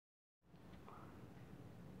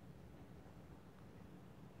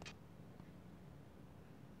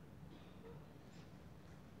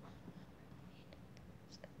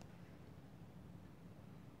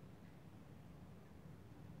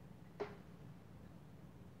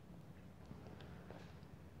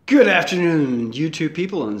Good afternoon, YouTube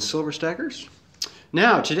people and Silver Stackers.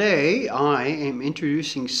 Now, today I am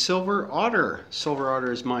introducing Silver Otter. Silver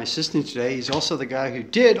Otter is my assistant today. He's also the guy who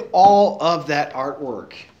did all of that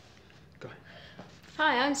artwork. Go ahead.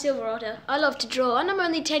 Hi, I'm Silver Otter. I love to draw and I'm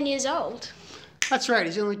only 10 years old. That's right,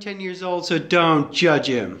 he's only 10 years old, so don't judge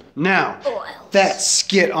him. Now, Or else. let's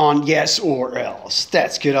get on, yes, or else.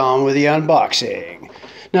 Let's get on with the unboxing.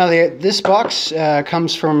 Now, this box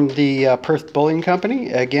comes from the Perth Bullion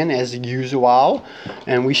Company, again, as usual,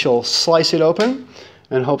 and we shall slice it open,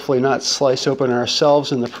 and hopefully not slice open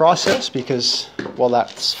ourselves in the process, because, well,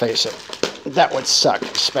 let's face it, that would suck,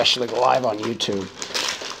 especially live on YouTube.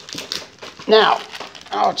 Now,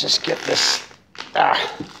 I'll just get this.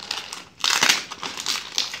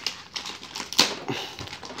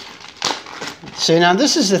 See, now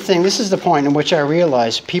this is the thing, this is the point in which I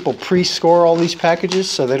realize people pre-score all these packages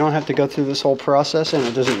so they don't have to go through this whole process and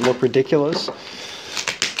it doesn't look ridiculous.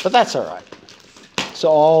 But that's all right. It's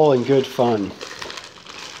all in good fun.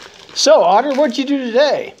 So, Otter, what'd you do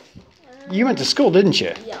today? You went to school, didn't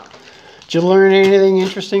you? Yeah. Did you learn anything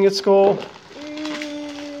interesting at school?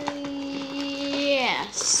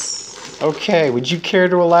 Yes. Okay, would you care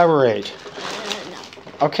to elaborate?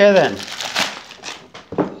 No. Okay then.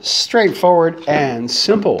 Straightforward and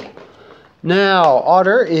simple. Now,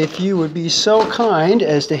 Otter, if you would be so kind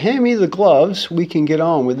as to hand me the gloves, we can get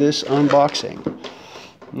on with this unboxing.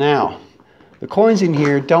 Now, the coins in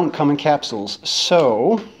here don't come in capsules,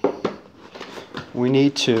 so we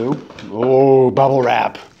need to, bubble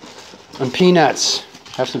wrap. And peanuts.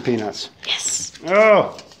 Have some peanuts. Yes.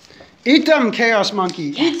 Oh, eat them, Chaos Monkey.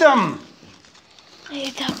 Yes. Eat them.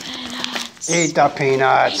 Eat the peanuts. Eat the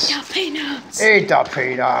peanuts. Eat the peanuts. Eat the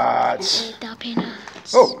peanuts. Eat the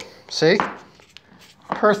peanuts. Oh, see?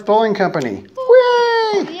 Perth Bullion Company.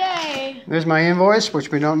 Oh, Whee! yay. There's my invoice, which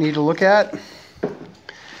we don't need to look at.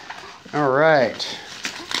 All right.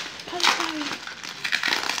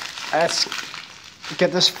 Let's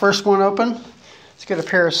get this first one open. Let's get a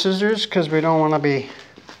pair of scissors because we don't want to be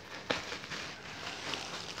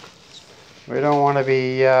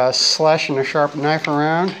slashing a sharp knife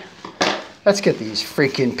around. Let's get these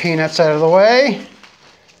freaking peanuts out of the way.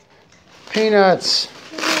 Peanuts.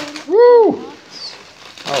 Woo!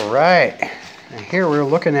 All right. And here we're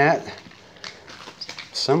looking at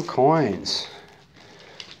some coins.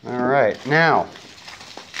 All right. Now,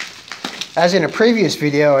 as in a previous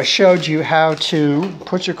video, I showed you how to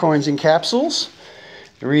put your coins in capsules.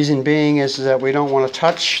 The reason being is that we don't want to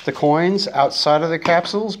touch the coins outside of the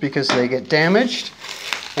capsules because they get damaged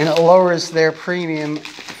and it lowers their premium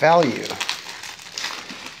value.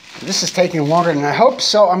 This is taking longer than I hoped,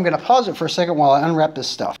 so I'm going to pause it for a second while I unwrap this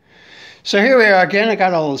stuff. So here we are again. I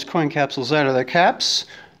got all those coin capsules out of their caps.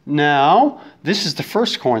 Now, this is the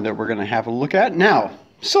first coin that we're going to have a look at. Now,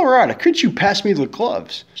 Silver Otter, could you pass me the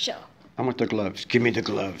gloves? Sure. I want the gloves. Give me the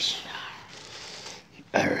gloves.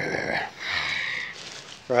 All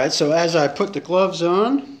right, so as I put the gloves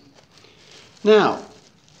on, now,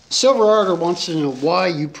 Silver Otter wants to know why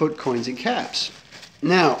you put coins in caps.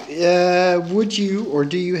 Now, would you or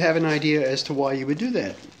do you have an idea as to why you would do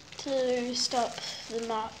that? To stop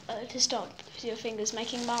your fingers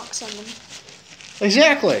making marks on them.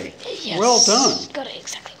 Exactly. Yes. Well done. Got it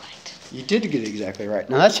exactly right. You did get it exactly right.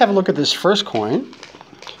 Now let's have a look at this first coin.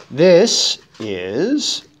 This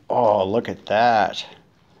is, oh, look at that.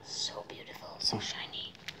 So beautiful, so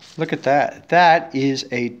shiny. Look at that. That is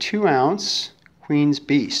a 2-ounce Queen's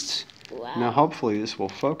Beast. Wow. Now hopefully this will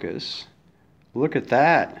focus. Look at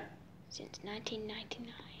that. Since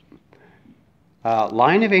 1999.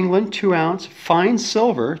 Line of England, 2-ounce. Fine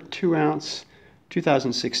silver, 2-ounce,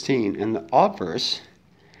 2016. And the obverse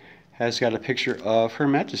has got a picture of Her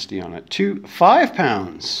Majesty on it. 5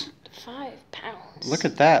 pounds. 5 pounds. Look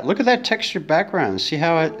at that. Look at that textured background. See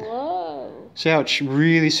how it... Whoa. See how it's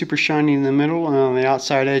really super shiny in the middle and on the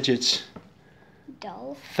outside edge it's...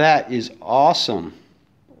 Dull. That is awesome.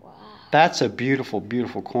 Wow. That's a beautiful,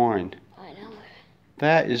 beautiful coin. I know.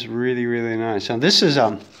 That is really, really nice. Now this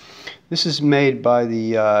is made by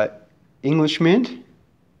the English Mint,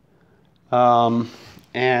 and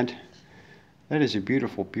that is a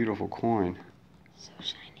beautiful, beautiful coin. So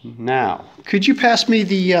shiny. Now, could you pass me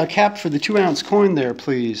the cap for the 2-ounce coin there,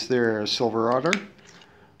 please, there, Silver Otter?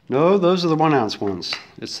 No, those are the 1-ounce ones.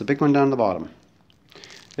 It's the big one down the bottom.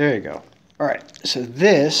 There you go. All right, so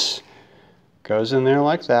this goes in there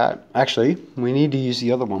like that. Actually, we need to use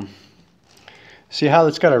the other one. See how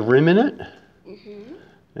it's got a rim in it? Mm-hmm.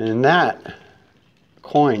 And that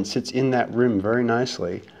coin sits in that rim very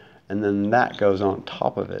nicely. And then that goes on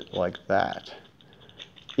top of it like that.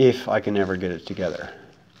 If I can ever get it together.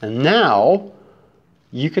 And now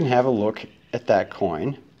you can have a look at that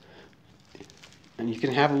coin. And you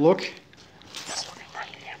can have a look.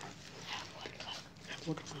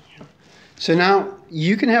 So now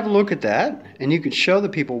you can have a look at that, and you can show the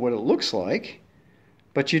people what it looks like,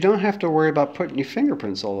 but you don't have to worry about putting your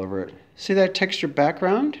fingerprints all over it. See that textured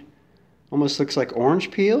background? Almost looks like orange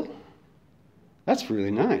peel. That's really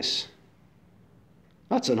nice.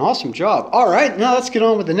 That's an awesome job. All right, now let's get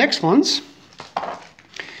on with the next ones.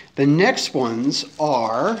 The next ones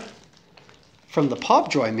are from the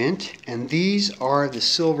Popjoy Mint, and these are the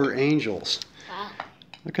Silver Angels. Wow.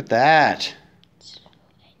 Look at that.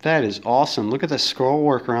 That is awesome. Look at the scroll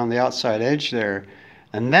work around the outside edge there.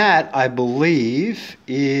 And that, I believe,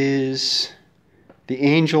 is the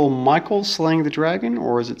angel Michael slaying the dragon,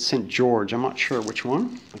 or is it St. George? I'm not sure which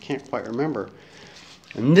one. I can't quite remember.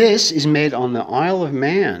 And this is made on the Isle of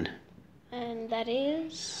Man. And that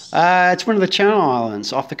is? It's one of the Channel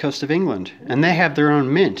Islands off the coast of England. And they have their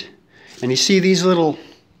own mint. And you see these little...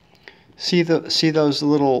 See those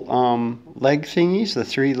little leg thingies, the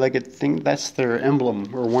three-legged thing? That's their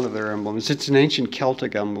emblem, or one of their emblems. It's an ancient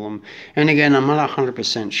Celtic emblem. And again, I'm not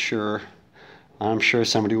 100% sure. I'm sure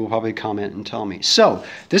somebody will probably comment and tell me. So,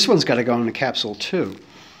 this one's got to go in the capsule too.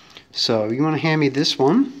 So, you want to hand me this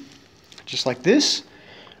one, just like this,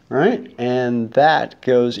 right? And that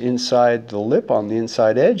goes inside the lip on the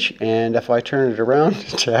inside edge. And if I turn it around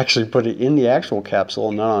to actually put it in the actual capsule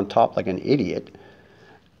and not on top like an idiot...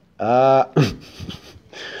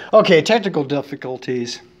 okay, technical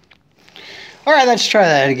difficulties. Alright, let's try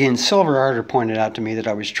that again. Silver Otter pointed out to me that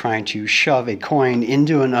I was trying to shove a coin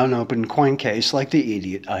into an unopened coin case like the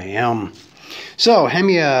idiot I am. So, hand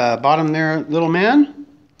me a bottom there, little man.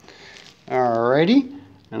 Alrighty.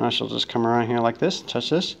 And I shall just come around here like this,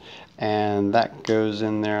 touch this. And that goes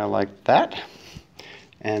in there like that.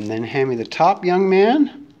 And then hand me the top, young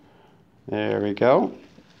man. There we go.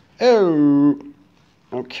 Oh!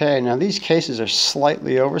 Okay, now these cases are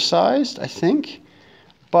slightly oversized, I think,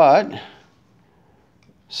 but,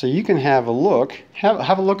 so you can have a look,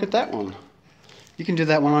 have a look at that one. You can do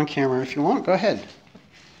that one on camera if you want, go ahead.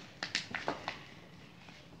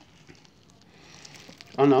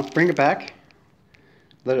 Oh no, bring it back,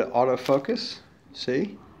 let it autofocus,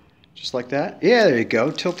 see, just like that. Yeah, there you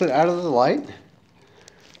go, tilt it out of the light, and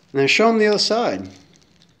then show them the other side.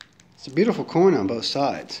 It's a beautiful coin on both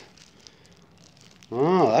sides.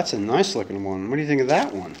 Oh, that's a nice looking one. What do you think of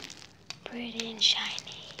that one? Pretty and shiny.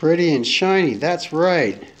 Pretty and shiny, that's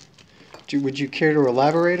right. Would you care to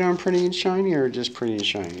elaborate on pretty and shiny, or just pretty and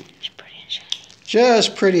shiny? Just pretty and shiny.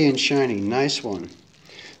 Just pretty and shiny, nice one.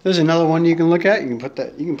 There's another one you can look at. You can put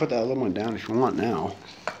that little one down if you want now.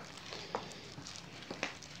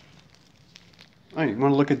 Oh, you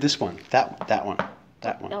want to look at this one? That one.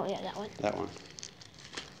 That one. Oh yeah, that one. That one.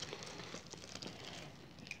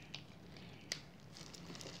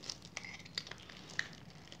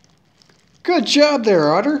 Good job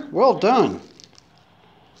there, Otter. Well done.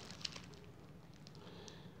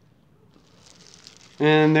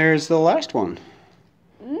 And there's the last one.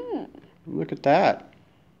 Look at that.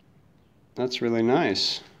 That's really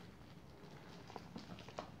nice.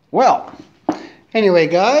 Well, anyway,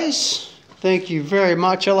 guys, thank you very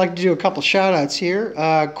much. I'd like to do a couple shout-outs here.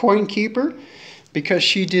 Coin Keeper, because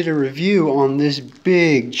she did a review on this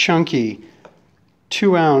big, chunky,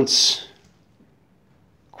 2-ounce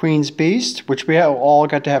Queen's Beast, which we all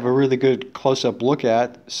got to have a really good close-up look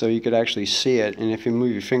at so you could actually see it. And if you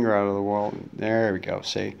move your finger out of the wall, there we go,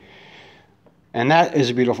 see? And that is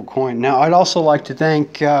a beautiful coin. Now, I'd also like to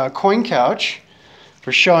thank Coin Couch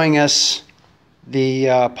for showing us the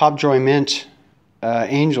Popjoy Mint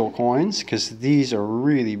Angel coins, because these are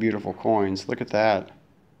really beautiful coins. Look at that.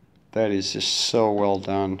 That is just so well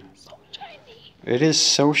done. So shiny. It is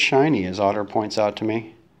so shiny, as Otter points out to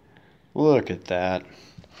me. Look at that.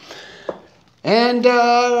 And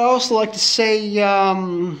I'd also like to say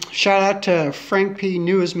shout out to Frank P.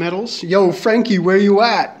 New as Metals. Yo, Frankie, where you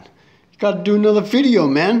at? You got to do another video,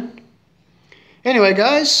 man. Anyway,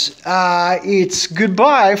 guys, it's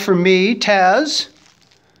goodbye from me, Taz.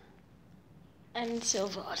 And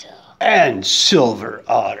Silver Otter. And Silver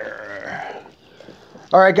Otter.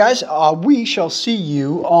 All right, guys, we shall see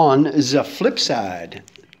you on the flip side.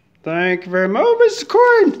 Thank you very much. Oh, Mr.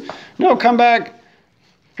 Coin. No, come back.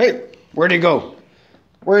 Hey. Where'd he go?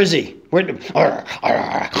 Where is he?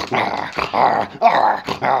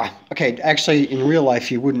 Okay, actually, in real life,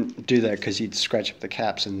 he wouldn't do that because he'd scratch up the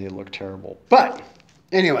caps and they look terrible. But,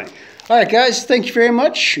 anyway. All right, guys, thank you very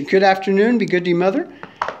much. Good afternoon. Be good to your mother.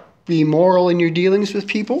 Be moral in your dealings with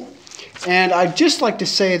people. And I'd just like to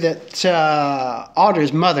say that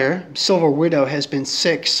Otter's mother, Silver Widow, has been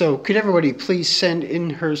sick, so could everybody please send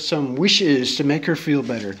in her some wishes to make her feel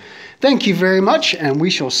better. Thank you very much, and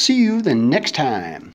we shall see you the next time.